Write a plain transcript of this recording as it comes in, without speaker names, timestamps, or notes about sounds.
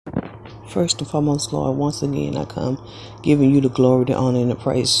First and foremost, Lord, once again I come giving you the glory, the honor, and the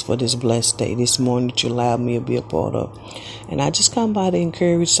praise for this blessed day, this morning that you allowed me to be a part of. And I just come by to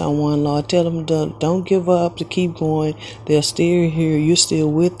encourage someone, Lord. Tell them don't give up, to keep going. They're still here. You're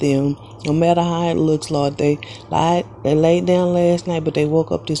still with them. No matter how it looks, Lord. They laid down last night, but they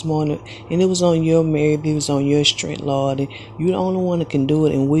woke up this morning, and it was on your merit. It was on your strength, Lord. And you're the only one that can do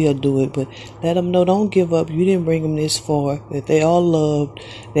it and will do it. But let them know, don't give up. You didn't bring them this far. That they are loved.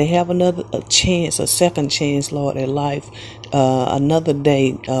 They have a second chance, Lord, at life. Another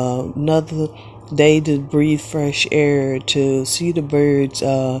day to breathe fresh air, to see the birds,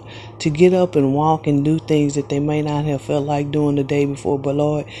 to get up and walk and do things that they may not have felt like doing the day before. But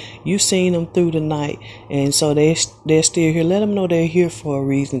Lord, you've seen them through the night, and so they're still here. Let them know they're here for a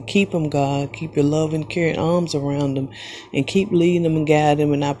reason. Keep them, God. Keep your loving, caring arms around them, and keep leading them and guiding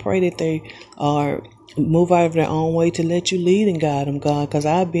them. And I pray that they are move out of their own way to let you lead and guide them, God, because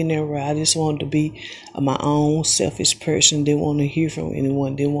I've been there where I just wanted to be my own selfish person, didn't want to hear from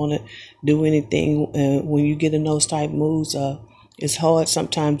anyone, didn't want to do anything. When you get in those type moves, it's hard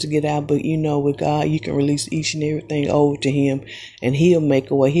sometimes to get out, but with God, you can release each and everything over to Him, and He'll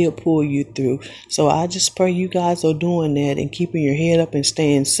make a way. He'll pull you through. So I just pray you guys are doing that and keeping your head up and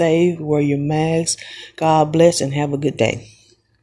staying safe. Wear your mask. God bless and have a good day.